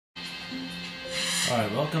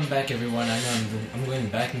Alright, welcome back everyone. I know I'm going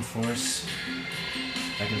back and forth.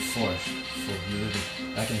 Back and forth.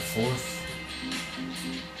 Back and forth.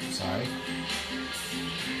 Sorry.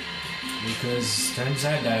 Because turns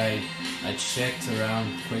out that I checked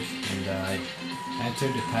around quick and I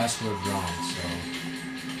entered the password wrong, so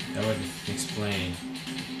that would explain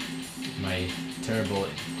my terrible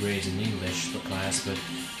grades in English class, but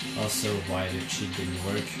also why the cheat didn't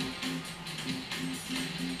work.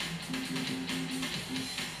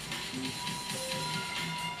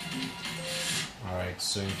 Alright,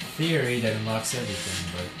 so in theory that unlocks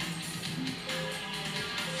everything, but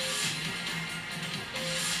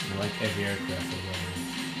like every aircraft or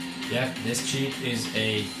whatever. Yep, this cheat is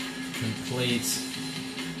a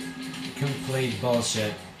complete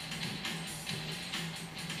bullshit.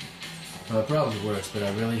 Well, it probably works, but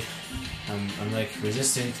I'm like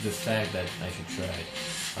resisting to the fact that I should try it.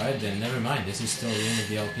 Alright then, never mind, this is still the end of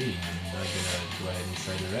the LP. I'm not gonna go ahead and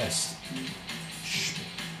try the rest.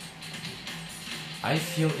 I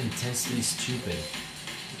feel intensely stupid.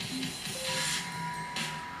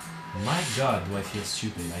 My god, do I feel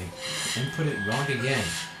stupid. I input it wrong again.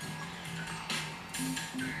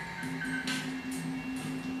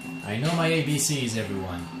 I know my ABCs,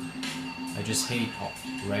 everyone. I just hate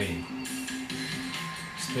writing.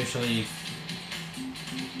 Especially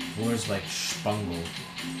words like Shpongle.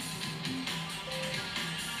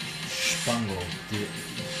 Shpongle.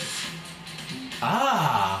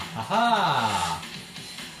 Ah! Aha!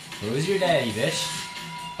 Who's your daddy, bitch?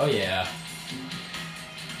 Oh yeah.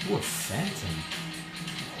 Ooh, a phantom.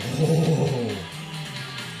 Oh!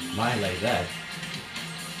 Mine like that.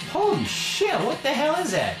 Holy shit, what the hell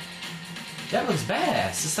is that? That looks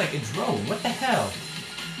badass. It's like a drone. What the hell?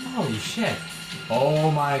 Holy shit.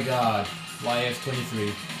 Oh my god.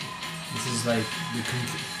 YF-23. This is like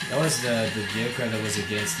that was the aircraft that was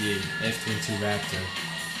against the F-22 Raptor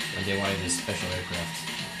when they wanted this special aircraft.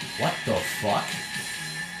 What the fuck?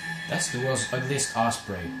 That's the world's ugliest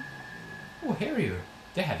Osprey. Oh, Harrier.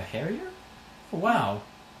 They have a Harrier? Oh, wow.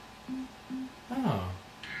 Oh.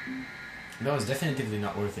 That was definitively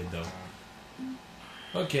not worth it, though.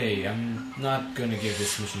 Okay, I'm not gonna give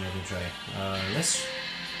this mission a try.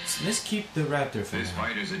 Let's keep the Raptor for This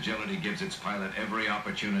fighter's agility gives its pilot every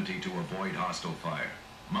opportunity to avoid hostile fire.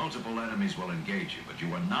 Multiple enemies will engage you, but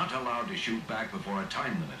you are not allowed to shoot back before a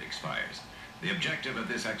time limit expires. The objective of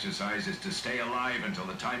this exercise is to stay alive until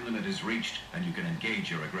the time limit is reached and you can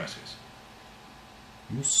engage your aggressors.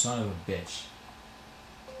 You son of a bitch.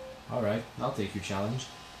 Alright, I'll take your challenge.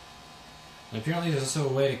 And apparently there's also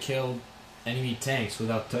a way to kill enemy tanks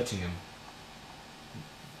without touching them.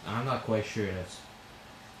 I'm not quite sure that's...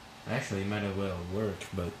 Actually, it might as well work,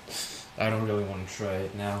 but I don't really want to try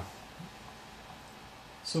it now.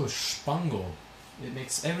 So, Shpongle. It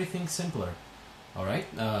makes everything simpler. Alright,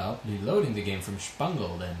 I'll be loading the game from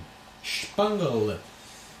Shpongle then. Shpongle!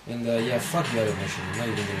 And yeah, fuck the other mission. I'm not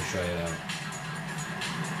even gonna try it out.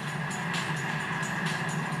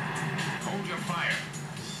 Hold your fire.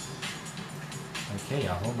 Okay,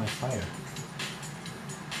 I'll hold my fire.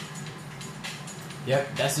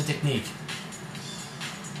 Yep, that's the technique.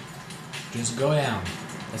 Just go down.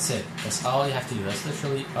 That's it. That's all you have to do. That's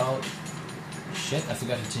literally all... Shit, I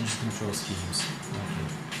forgot to change the control schemes.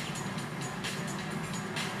 Okay.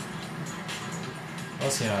 I'll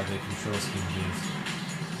see how the control scheme is.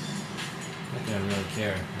 Not gonna really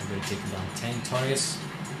care. I'm gonna take down 10 targets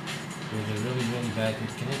with a really bad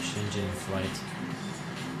connection engine in flight.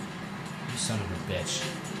 You son of a bitch.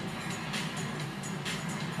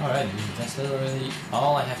 Alright, that's literally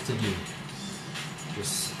all I have to do.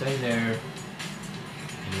 Just stay there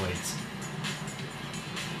and wait.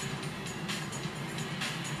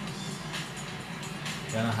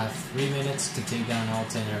 Gonna have 3 minutes to take down all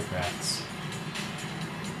 10 aircrafts.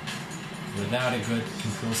 Without a good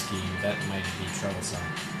control scheme, that might be troublesome.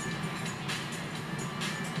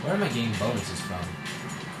 Where am I getting bonuses from?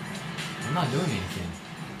 I'm not doing anything.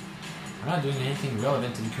 I'm not doing anything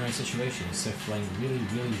relevant to the current situation except flying really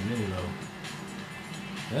low.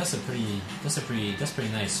 But that's pretty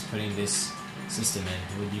nice putting this system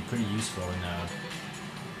in. It would be pretty useful in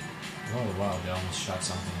oh wow, they almost shot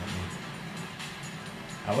something at me.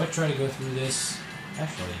 I would try to go through this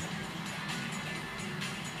actually.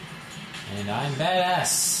 And I'm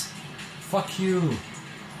badass! Fuck you!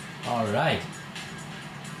 Alright.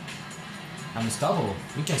 I'm unstoppable.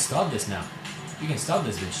 We can stop this now. We can stop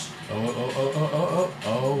this bitch.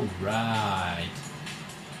 Oh, right.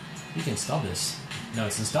 We can stop this. No,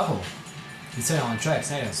 it's unstoppable. You said it on track,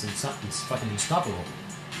 it's fucking unstoppable.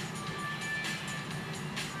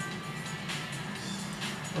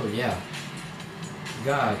 Oh yeah.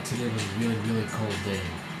 God, today was a really, really cold day.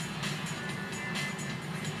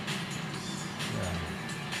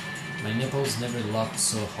 My nipples never locked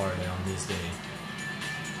so hard on this day.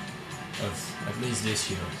 Of at least this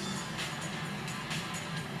year.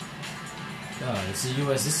 God, it's the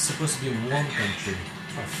US. This is supposed to be a warm country.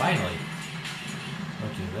 Oh, finally.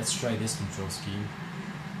 Okay, let's try this control scheme.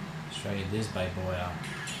 Let's try this by boy out.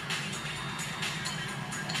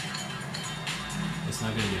 It's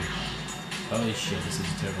not gonna do. Holy shit, this is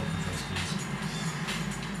a terrible control schemes.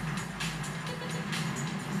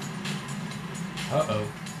 Uh-oh,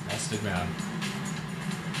 that's the ground.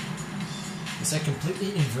 It's like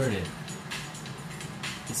completely inverted.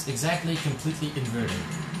 It's exactly completely inverted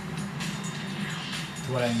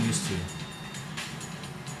to what I'm used to.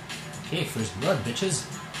 Okay, first blood, bitches.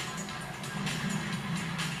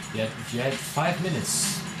 Yeah, if you had 5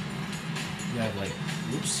 minutes, you had like,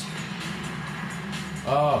 oops.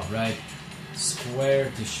 Oh, right.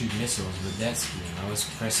 Square to shoot missiles with that scheme. I was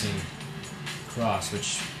pressing cross,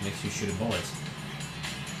 which makes you shoot a bullet.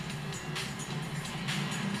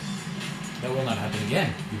 That will not happen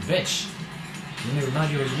again, you bitch. Let me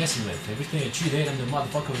remind you what you're messing with. Everything that you did, I'm the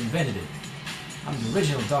motherfucker who invented it. I'm the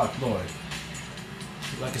original Dark Lord.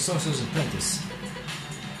 Like a sorcerer's apprentice.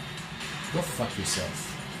 Go fuck yourself.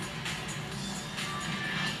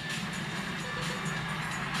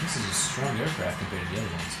 This is a strong aircraft compared to the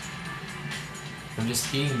other ones. I'm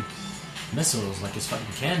just eating missiles like it's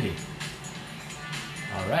fucking candy.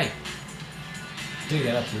 Alright. Dig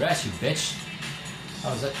that up your ass, you bitch.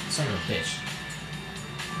 Oh, is that son of a bitch?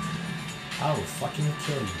 I will fucking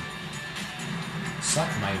kill you. Suck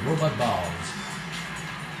my robot balls.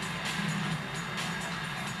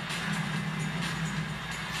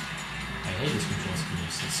 I hate this control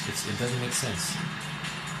scheme. It doesn't make sense.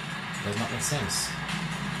 It does not make sense.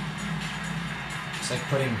 It's like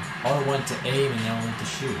putting R1 to aim and L1 to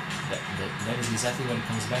shoot. That is exactly what it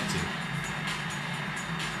comes back to.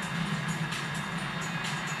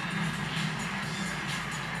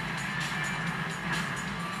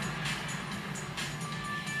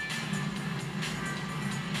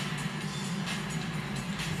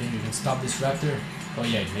 You think you can stop this raptor? Oh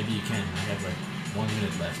yeah, maybe you can. I have like 1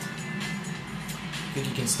 minute left. Think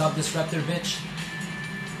you can stop this raptor, bitch?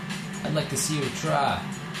 I'd like to see you try.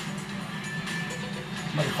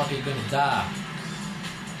 Motherfucker, you're gonna die.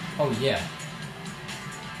 Oh yeah.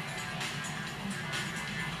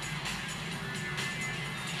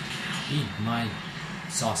 Eat my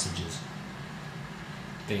sausages.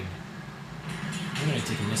 Thing. I'm gonna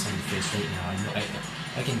take a miss on your face right now. I know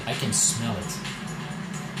I can smell it.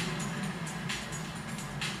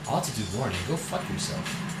 Altitude warning, go fuck yourself.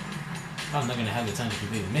 I'm not gonna have the time to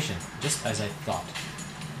complete the mission, just as I thought.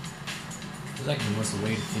 It's like the most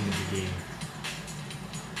awaited thing of the game.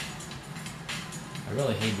 I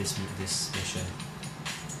really hate this mission.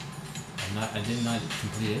 I did not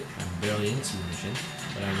complete it. I'm barely into the mission,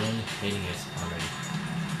 but I'm really hating it already.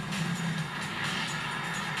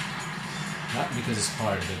 Not because it's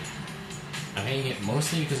hard, but I'm hating it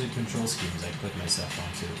mostly because of control schemes I put myself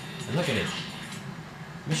onto. And look at it.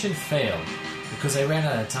 Mission failed because I ran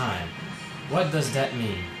out of time. What does that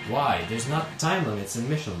mean? Why? There's not time limits in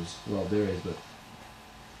missions. Well, there is, but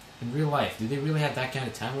in real life, do they really have that kind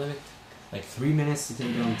of time limit? Like 3 minutes to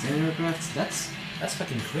take down 10 aircrafts? That's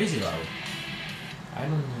fucking crazy loud. I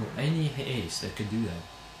don't know any ace that could do that.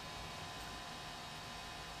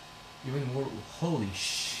 Even more. Holy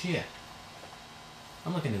shit!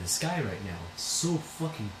 I'm looking at the sky right now. It's so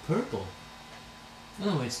fucking purple.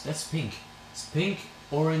 No, that's pink. It's pink,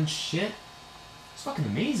 orange shit. It's fucking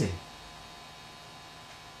amazing.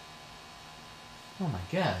 Oh my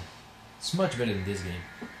god. It's much better than this game.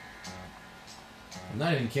 I'm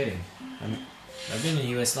not even kidding. I've been in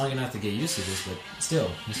the US long enough to get used to this, but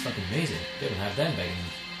still, it's fucking amazing. They don't have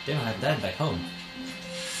that back home.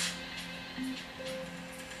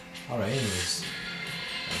 Alright, anyways.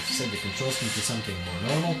 I've set the control scheme to something more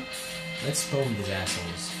normal. Let's pwn these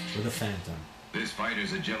assholes with a Phantom. This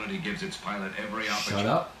fighter's agility gives its pilot every opportunity. Shut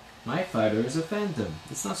up. My fighter is a Phantom.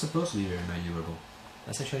 It's not supposed to be very maneuverable.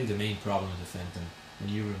 That's actually the main problem with the Phantom.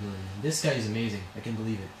 Maneuverability. This guy is amazing. I can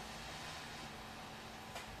believe it.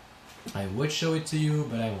 I would show it to you,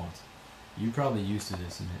 but I won't. You're probably used to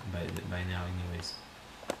this by now anyways.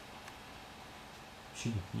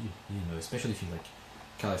 You know, especially if you like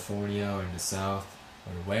California or in the South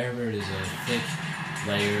or wherever there's a thick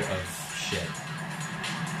layer of shit.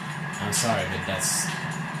 I'm sorry, but that's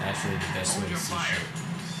actually the best way to see shit.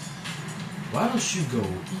 Why don't you go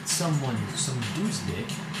eat some dude's dick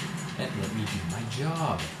and let me do my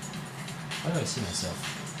job? How do I see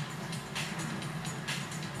myself?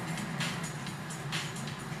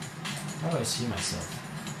 How do I see myself?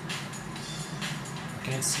 I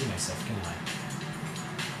can't see myself, can I?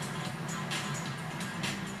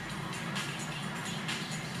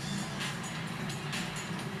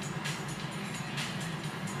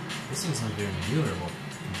 This thing's not very maneuverable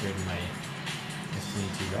compared to my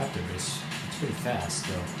F-22 Raptor, but it's pretty fast,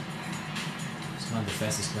 though. It's not the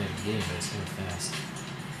fastest plane in the game, but it's kind of fast.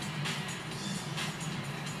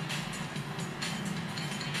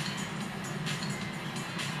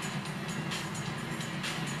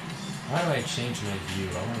 How do I change my view?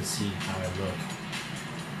 I want to see how I look.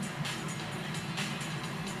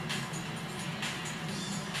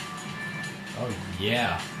 Oh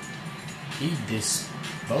yeah! Eat this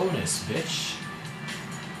bonus, bitch!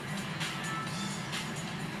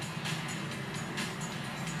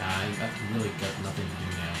 I've really got nothing to do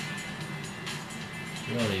now.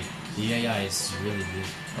 Really, the AI is really good.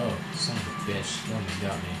 Oh, son of a bitch! That one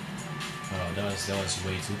got me. Oh, that was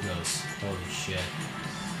way too close. Holy shit!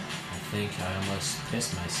 I think I almost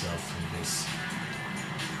pissed myself from this.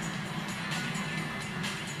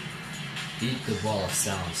 Eat the ball of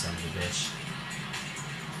sound, son of a bitch.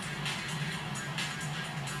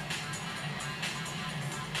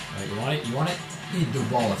 Alright, you want it? You want it? Eat the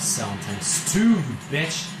ball of sound times 2,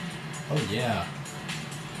 bitch! Oh yeah.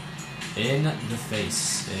 In the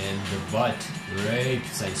face. In the butt.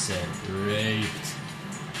 Raped, I said. Raped.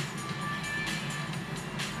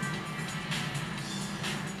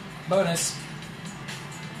 Bonus.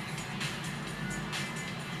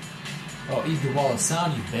 Oh, eat the wall of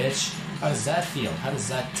sound, you bitch. How does that feel? How does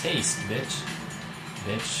that taste, bitch?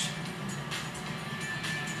 Bitch.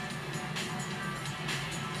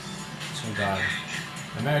 So God.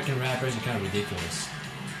 American rappers are kind of ridiculous.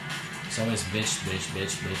 It's always bitch, bitch,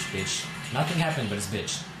 bitch, bitch, bitch. Nothing happened, but it's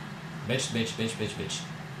bitch. Bitch, bitch, bitch, bitch, bitch.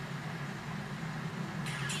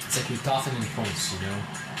 It's like we're tossing in points, you know?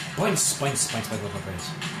 Points, points, points, points, points, points.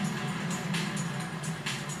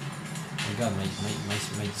 Oh my god,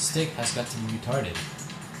 my stick has got to be retarded.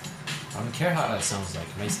 I don't care how that sounds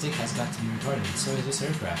like. My stick has got to be retarded, and so is this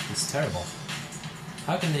aircraft. It's terrible.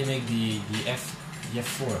 How can they make the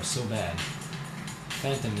F4 so bad?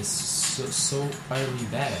 Phantom is so utterly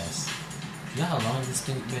badass. You know how long this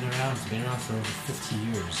thing's been around? It's been around for over 50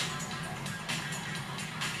 years.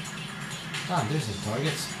 Ah, there's the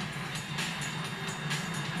targets.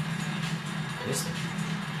 This thing.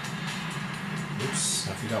 Oops,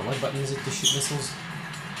 I forgot what button is it to shoot missiles.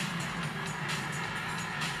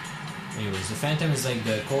 Anyways, the Phantom is like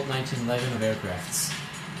the Colt 1911 of aircrafts.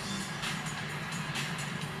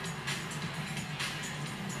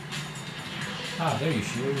 Ah, there you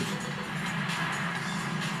shoot.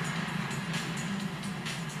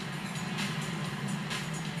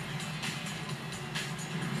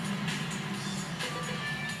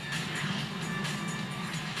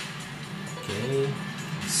 Okay,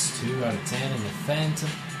 it's 2 out of 10 in the Phantom.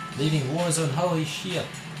 Leaving Warzone, holy shit.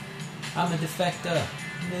 I'm a defector.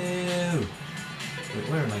 No. Wait,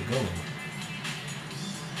 where am I going?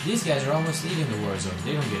 These guys are almost leaving the Warzone.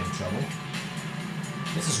 They don't get in trouble.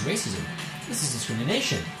 This is racism. This is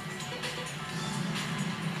discrimination.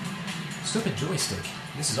 Stupid joystick.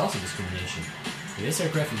 This is also discrimination. Okay, this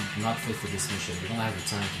aircraft is not fit for this mission. We don't have the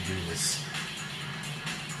time to do this.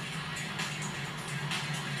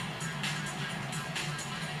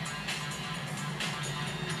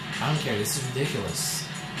 I don't care. This is ridiculous.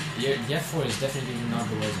 The F4 is definitely not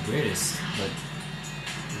the world's greatest, but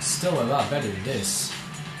it's still a lot better than this.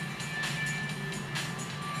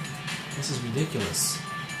 This is ridiculous.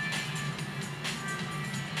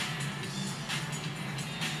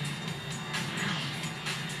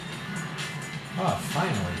 Oh,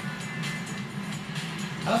 finally.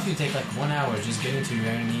 How if you take like 1 hour just getting to your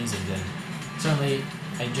enemies and then suddenly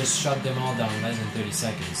I just shut them all down in less than 30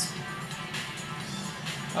 seconds.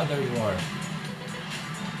 Oh, there you are.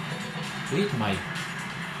 Eat my...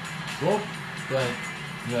 Whoop!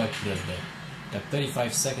 The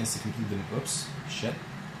 35 seconds to complete the... Oops. Shit.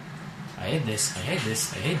 I hate this. I hate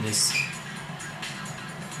this. I hate this.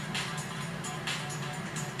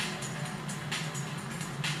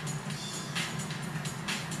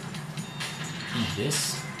 Eat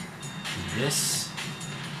this. Eat this.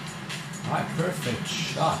 Alright, perfect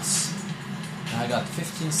shots. Now I got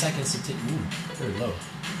 15 seconds to take... Ooh, very low.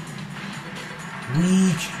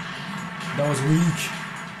 Weak! That was weak.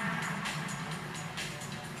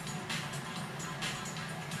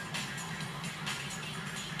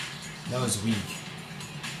 That was weak.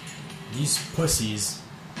 These pussies.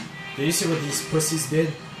 Did you see what these pussies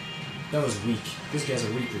did? That was weak. These guys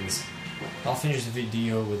are weaklings. I'll finish the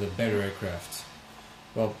video with a better aircraft.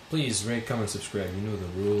 Well, please rate, comment, subscribe. You know the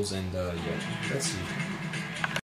rules, and yeah, let's see.